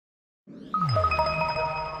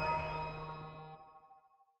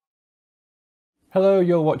Hello,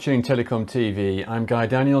 you're watching Telecom TV. I'm Guy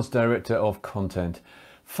Daniels, Director of Content.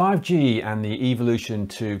 5G and the evolution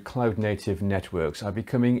to cloud-native networks are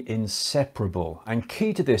becoming inseparable, and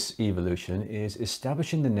key to this evolution is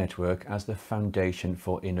establishing the network as the foundation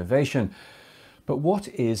for innovation. But what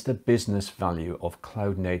is the business value of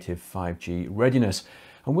cloud-native 5G readiness?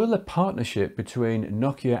 And will the partnership between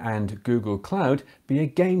Nokia and Google Cloud be a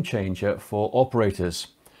game changer for operators?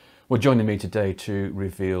 Well, joining me today to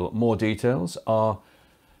reveal more details are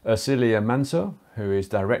Ersilia Manzo, who is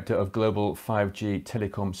Director of Global 5G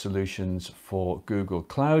Telecom Solutions for Google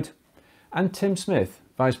Cloud, and Tim Smith,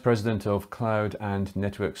 Vice President of Cloud and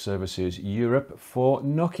Network Services Europe for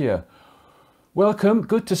Nokia. Welcome,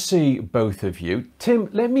 good to see both of you. Tim,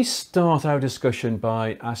 let me start our discussion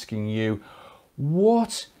by asking you,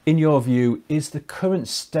 what, in your view, is the current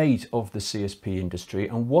state of the CSP industry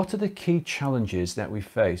and what are the key challenges that we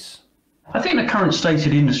face? I think the current state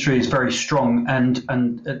of the industry is very strong and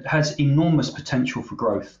it has enormous potential for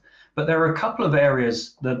growth. But there are a couple of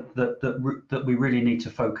areas that we really need to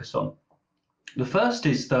focus on. The first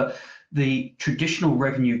is that the traditional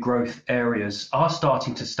revenue growth areas are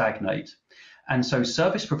starting to stagnate. And so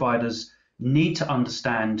service providers need to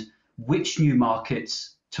understand which new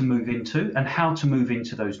markets to move into and how to move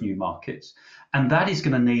into those new markets. And that is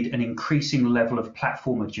going to need an increasing level of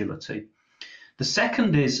platform agility. The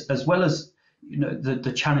second is, as well as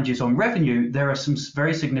the challenges on revenue, there are some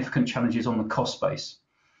very significant challenges on the cost base.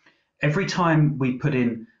 Every time we put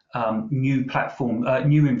in new platform,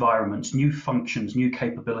 new environments, new functions, new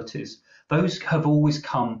capabilities, those have always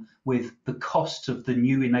come with the cost of the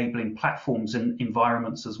new enabling platforms and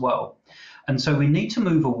environments as well. And so we need to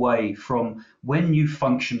move away from when new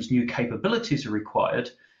functions, new capabilities are required,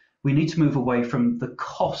 we need to move away from the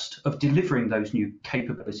cost of delivering those new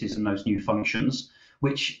capabilities and those new functions,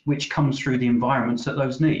 which comes through the environments that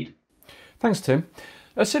those need. Thanks, Tim.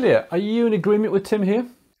 Ersilia, are you in agreement with Tim here?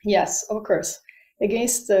 Yes, of course.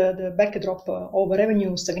 Against the backdrop of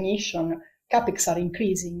revenue stagnation, CapEx are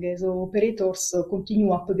increasing as operators continue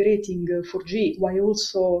upgrading 4G while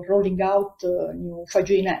also rolling out new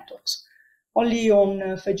 5G networks. Only on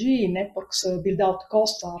 5G networks build-out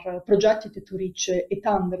costs are projected to reach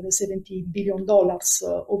 $870 billion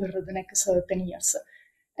over the next 10 years.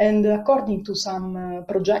 And according to some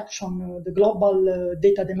projection, the global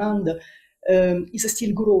data demand is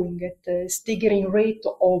still growing at a staggering rate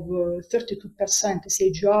of 32%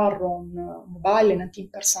 CAGR on mobile and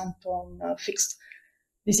 19% on fixed.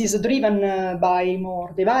 This is driven by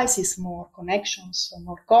more devices, more connections,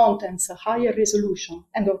 more contents, higher resolution,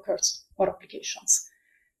 and of course, more applications.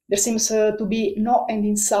 There seems to be no end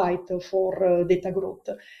in sight for data growth.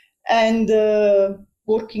 And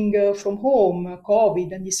working from home,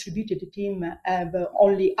 COVID, and distributed team have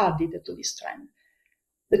only added to this trend.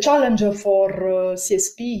 The challenge for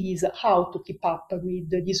CSP is how to keep up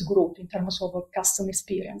with this growth in terms of customer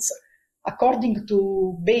experience. According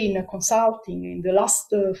to Bain Consulting, in the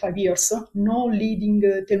last 5 years, no leading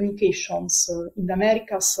telecommunications in the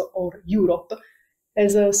Americas or Europe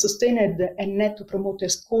has sustained a net promoter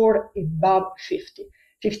score above 50.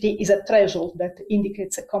 50 is a threshold that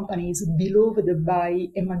indicates a company is beloved by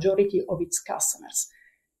a majority of its customers.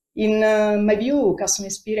 In my view, customer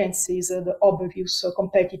experience is the obvious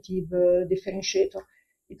competitive differentiator.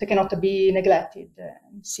 It cannot be neglected.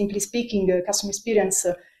 Simply speaking, customer experience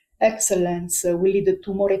excellence will lead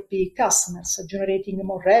to more happy customers, generating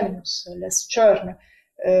more revenues, less churn,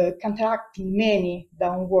 counteracting many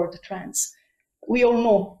downward trends. We all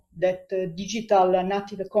know that digital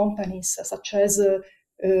native companies such as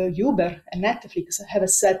Uber and Netflix have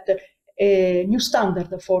set a new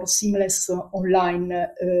standard for seamless online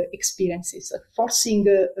experiences, forcing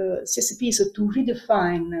CSPs to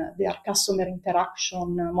redefine their customer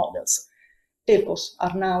interaction models. Telcos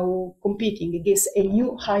are now competing against a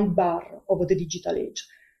new high bar of the digital age.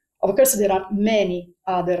 Of course, there are many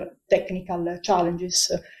other technical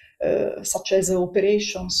challenges, such as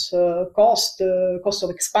operations, cost of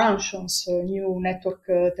expansions, new network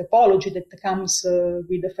topology that comes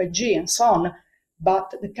with the 5G and so on,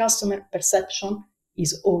 but the customer perception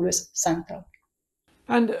is always central.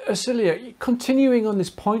 And Ersilia, continuing on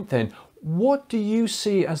this point then, what do you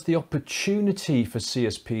see as the opportunity for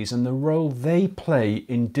CSPs and the role they play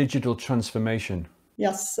in digital transformation?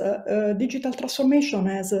 Yes, digital transformation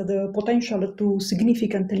has the potential to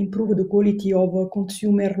significantly improve the quality of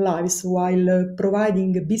consumer lives while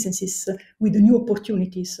providing businesses with new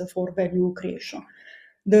opportunities for value creation.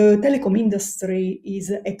 The telecom industry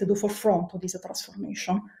is at the forefront of this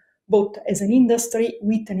transformation, both as an industry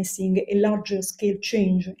witnessing a large-scale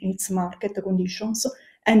change in its market conditions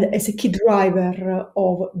and as a key driver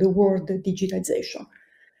of the world digitization.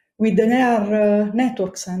 With their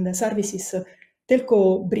networks and services,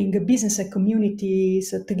 telco bring business and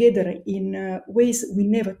communities together in ways we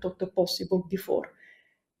never thought possible before.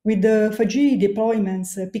 With the 5G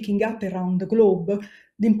deployments picking up around the globe,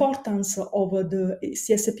 the importance of the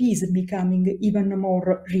CSPs is becoming even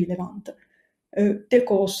more relevant.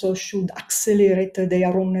 Telcos should accelerate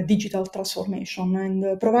their own digital transformation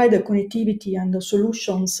and provide connectivity and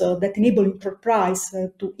solutions that enable enterprise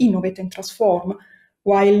to innovate and transform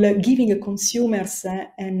while giving consumers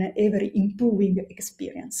an ever-improving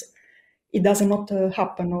experience. It does not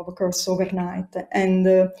happen, of course, overnight,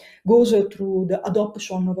 and goes through the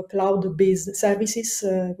adoption of cloud-based services,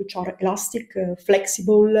 which are elastic,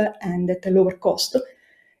 flexible, and at a lower cost.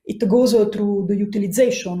 It goes through the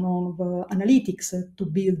utilization of analytics to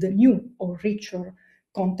build new or richer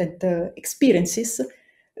content experiences,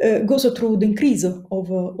 goes through the increase of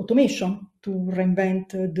automation to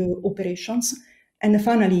reinvent the operations, and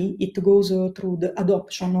finally, it goes through the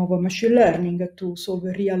adoption of machine learning to solve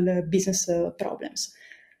real business problems.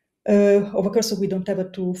 Of course, we don't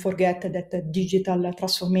have to forget that digital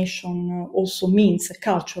transformation also means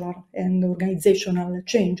cultural and organizational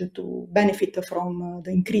change to benefit from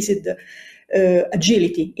the increased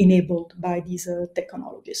agility enabled by these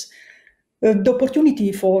technologies. The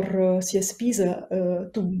opportunity for CSPs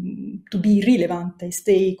to be relevant and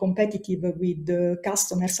stay competitive with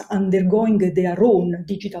customers undergoing their own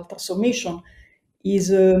digital transformation is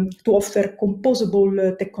to offer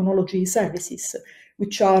composable technology services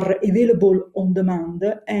which are available on demand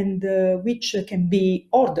and which can be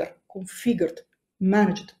ordered, configured,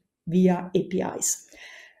 managed via APIs.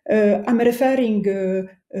 I'm referring,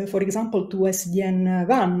 for example, to SDN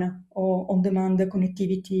WAN or on-demand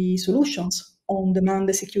connectivity solutions,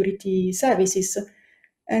 on-demand security services.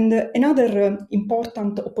 And another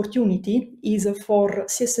important opportunity is for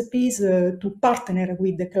CSPs to partner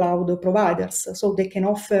with the cloud providers so they can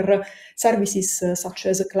offer services such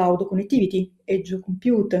as cloud connectivity, edge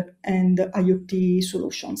compute, and IoT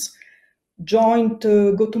solutions. Joint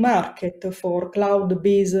go-to-market for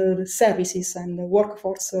cloud-based services and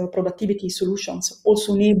workforce productivity solutions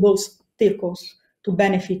also enables telcos to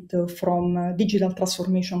benefit from digital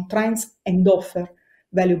transformation trends and offer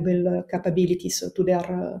valuable capabilities to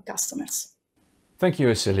their customers. Thank you,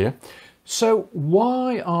 Ersilia. So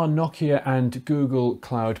why are Nokia and Google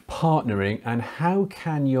Cloud partnering, and how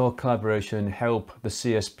can your collaboration help the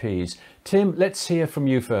CSPs? Tim, let's hear from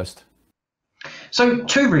you first. So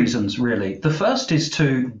two reasons, really. The first is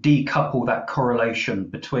to decouple that correlation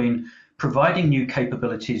between providing new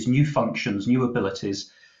capabilities, new functions, new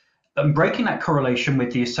abilities, and breaking that correlation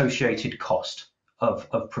with the associated cost of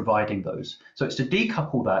providing those. So it's to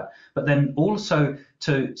decouple that, but then also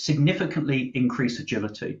to significantly increase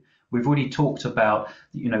agility. We've already talked about,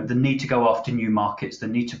 the need to go after new markets, the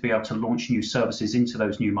need to be able to launch new services into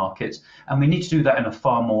those new markets, and we need to do that in a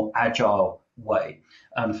far more agile way,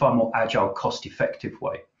 and a far more agile, cost-effective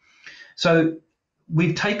way. So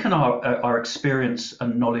we've taken our experience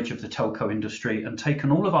and knowledge of the telco industry and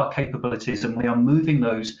taken all of our capabilities, and we are moving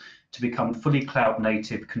those to become fully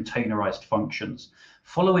cloud-native, containerized functions,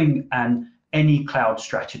 following an any cloud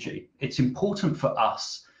strategy. It's important for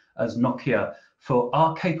us as Nokia for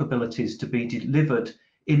our capabilities to be delivered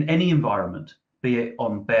in any environment, be it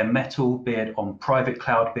on bare metal, be it on private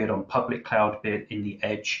cloud, be it on public cloud, be it in the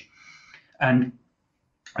edge. And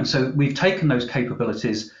so we've taken those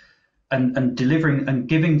capabilities and delivering and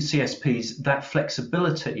giving CSPs that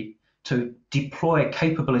flexibility to deploy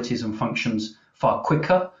capabilities and functions far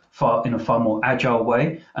quicker, in a far more agile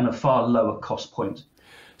way, and a far lower cost point.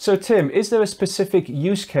 So Tim, is there a specific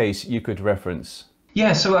use case you could reference?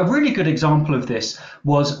 Yeah, so a really good example of this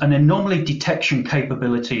was an anomaly detection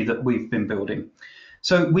capability that we've been building.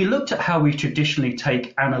 So we looked at how we traditionally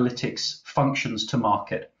take analytics functions to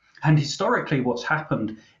market. And historically what's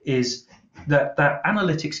happened is that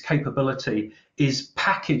analytics capability is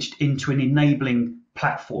packaged into an enabling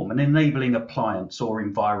platform, an enabling appliance or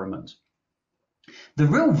environment. The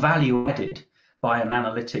real value added by an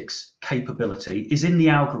analytics capability is in the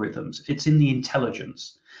algorithms, it's in the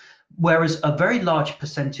intelligence, whereas a very large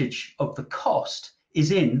percentage of the cost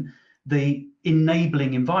is in the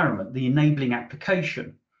enabling environment, the enabling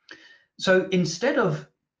application. So instead of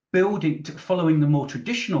following the more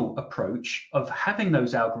traditional approach of having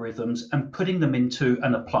those algorithms and putting them into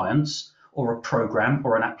an appliance or a program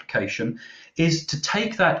or an application, is to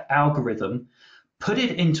take that algorithm, put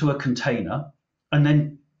it into a container, and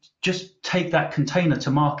then just take that container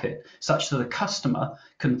to market such that a customer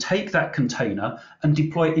can take that container and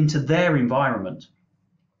deploy it into their environment.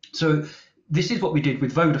 So This is what we did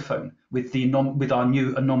with Vodafone, with our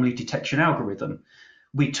new anomaly detection algorithm.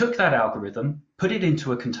 We took that algorithm, put it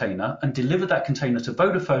into a container, and delivered that container to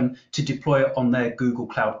Vodafone to deploy it on their Google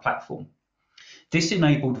Cloud platform. This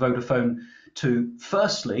enabled Vodafone to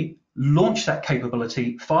firstly launch that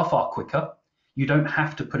capability far, far quicker. You don't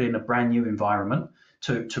have to put in a brand new environment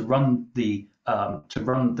to run the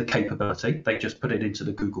capability. They just put it into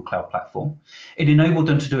the Google Cloud platform. It enabled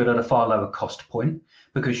them to do it at a far lower cost point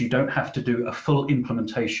because you don't have to do a full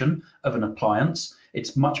implementation of an appliance.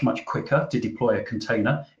 It's much, much quicker to deploy a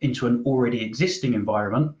container into an already existing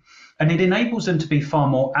environment. And it enables them to be far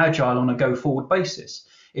more agile on a go-forward basis.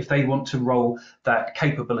 If they want to roll that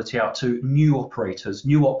capability out to new operators,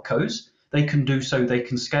 new opcos, they can do so. They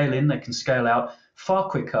can scale in, they can scale out far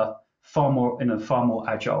quicker, in a far more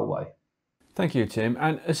agile way. Thank you, Tim.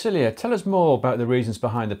 And Ersilia, tell us more about the reasons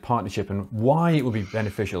behind the partnership and why it will be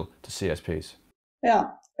beneficial to CSPs. Yeah,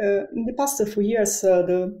 in the past few years,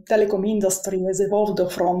 the telecom industry has evolved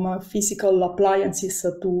from physical appliances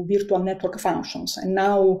to virtual network functions and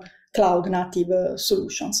now cloud-native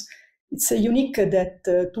solutions. It's unique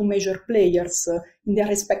that two major players in their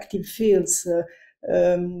respective fields,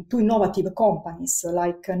 two innovative companies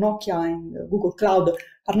like Nokia and Google Cloud,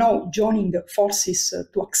 are now joining forces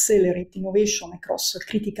to accelerate innovation across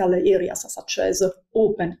critical areas such as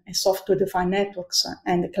open and software-defined networks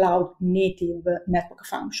and cloud-native network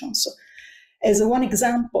functions. As one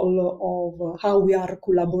example of how we are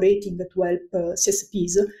collaborating to help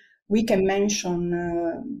CSPs, we can mention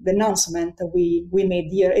the announcement we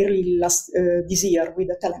made early this year with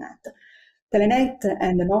Telenet. Telenet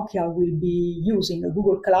and Nokia will be using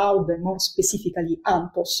Google Cloud, and more specifically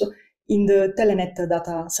Anthos, in the Telenet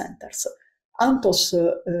data centers. Anthos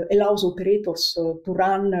allows operators to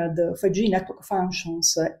run the 5G network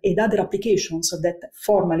functions and other applications that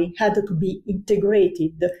formerly had to be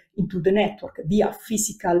integrated into the network via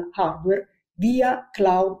physical hardware via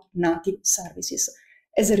cloud-native services.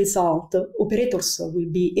 As a result, operators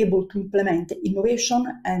will be able to implement innovation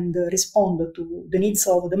and respond to the needs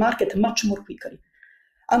of the market much more quickly.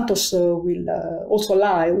 Anthos will also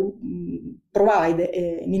provide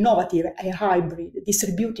an innovative, hybrid,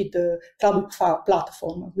 distributed cloud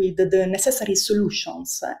platform with the necessary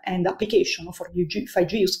solutions and application for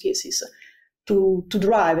 5G use cases to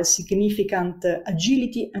drive a significant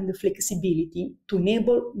agility and flexibility to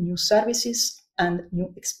enable new services and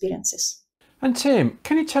new experiences. And Tim,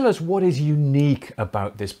 can you tell us what is unique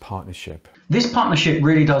about this partnership? This partnership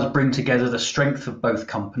really does bring together the strength of both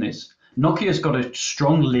companies. Nokia's got a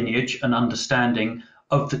strong lineage and understanding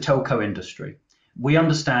of the telco industry. We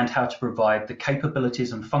understand how to provide the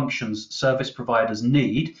capabilities and functions service providers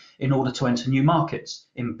need in order to enter new markets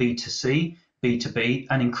in B2C, B2B,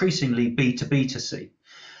 and increasingly B2B2C.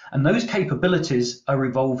 And those capabilities are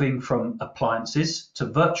evolving from appliances to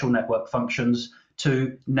virtual network functions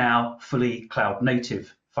to now fully cloud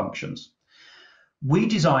native functions. We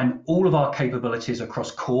design all of our capabilities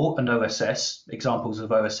across core and OSS, examples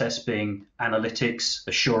of OSS being analytics,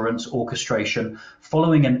 assurance, orchestration,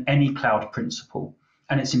 following an any cloud principle.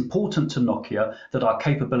 And it's important to Nokia that our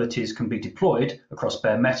capabilities can be deployed across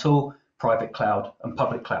bare metal, private cloud, and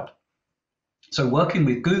public cloud. So working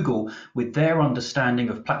with Google, with their understanding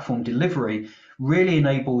of platform delivery, really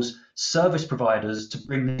enables service providers to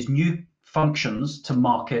bring these new functions to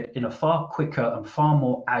market in a far quicker and far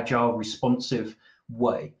more agile, responsive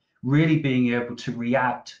way, really being able to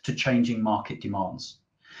react to changing market demands.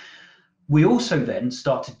 We also then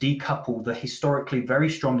start to decouple the historically very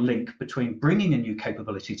strong link between bringing a new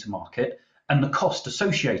capability to market and the cost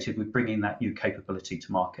associated with bringing that new capability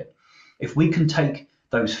to market. If we can take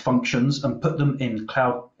those functions and put them in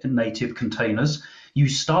cloud native containers, you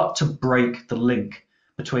start to break the link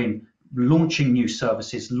between launching new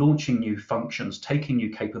services, launching new functions, taking new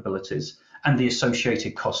capabilities, and the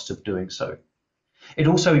associated costs of doing so. It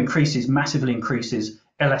also massively increases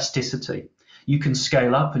elasticity. You can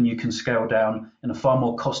scale up and you can scale down in a far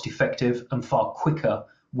more cost-effective and far quicker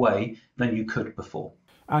way than you could before.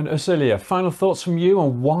 And Ersilia, final thoughts from you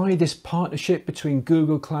on why this partnership between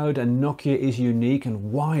Google Cloud and Nokia is unique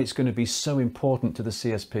and why it's going to be so important to the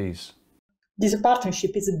CSPs? This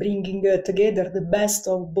partnership is bringing together the best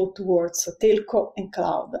of both worlds, telco and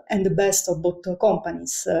cloud, and the best of both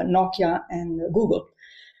companies, Nokia and Google.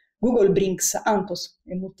 Google brings Anthos,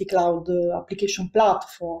 a multi-cloud application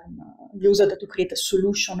platform used to create a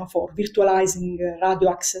solution for virtualizing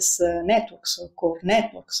radio access networks, core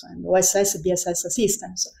networks, and OSS, BSS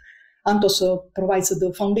systems. Anthos provides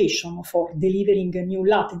the foundation for delivering new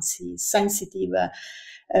latency, sensitive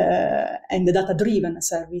and data-driven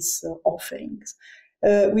service offerings.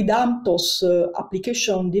 With Amptos,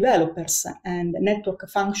 application developers and network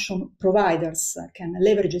function providers can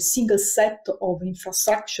leverage a single set of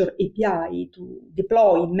infrastructure API to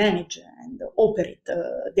deploy, manage, and operate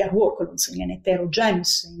their workloads in an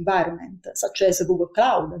heterogeneous environment, such as Google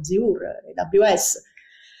Cloud, Azure, AWS.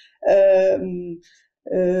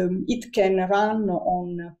 It can run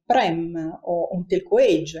on-prem or on telco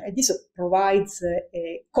edge, and this provides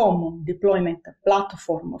a common deployment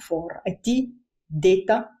platform for IT,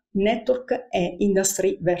 data, network, and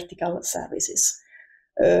industry vertical services.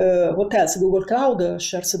 What else? Google Cloud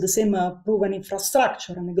shares the same proven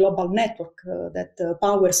infrastructure and a global network that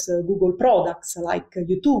powers Google products like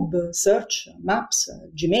YouTube, Search, Maps,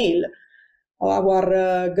 Gmail.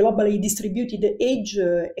 Our globally distributed edge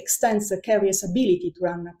extends carrier's ability to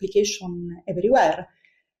run applications everywhere.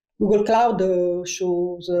 Google Cloud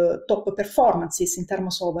shows top performances in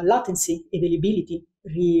terms of latency, availability,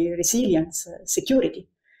 resilience, security.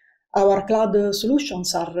 Our cloud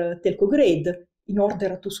solutions are telco grade in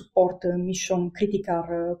order to support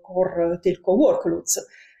mission-critical core telco workloads.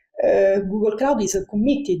 Google Cloud is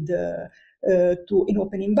committed to an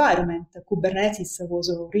open environment. Kubernetes was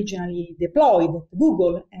originally deployed at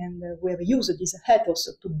Google, and we have used this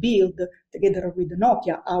ethos to build, together with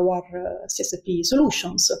Nokia, our CSP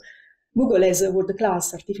solutions. Google has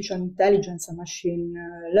world-class artificial intelligence, machine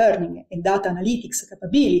learning, and data analytics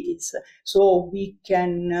capabilities, so we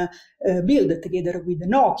can build, together with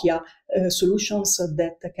Nokia, solutions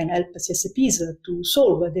that can help CSPs to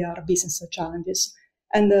solve their business challenges.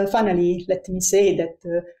 And finally, let me say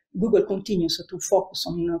that Google continues to focus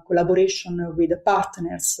on collaboration with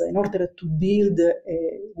partners in order to build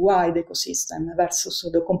a wide ecosystem versus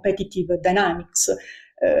the competitive dynamics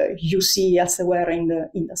you see elsewhere in the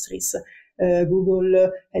industries.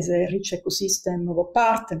 Google has a rich ecosystem of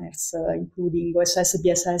partners, including OSS,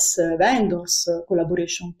 BSS vendors,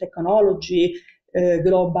 collaboration technology,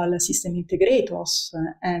 global system integrators,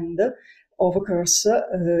 and of course,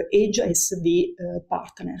 edge SV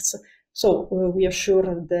partners. So we are sure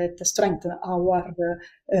that strengthen our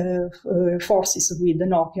forces with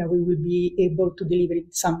Nokia, we will be able to deliver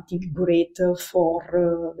something great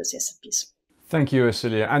for the CSPs. Thank you,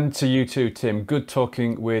 Ersilia, and to you too, Tim. Good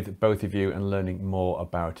talking with both of you and learning more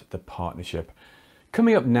about the partnership.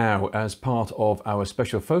 Coming up now, as part of our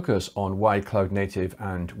special focus on why cloud native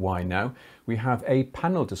and why now, we have a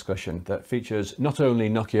panel discussion that features not only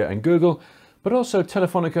Nokia and Google, but also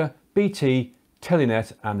Telefonica, BT,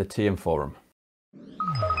 Telenet and the TM Forum.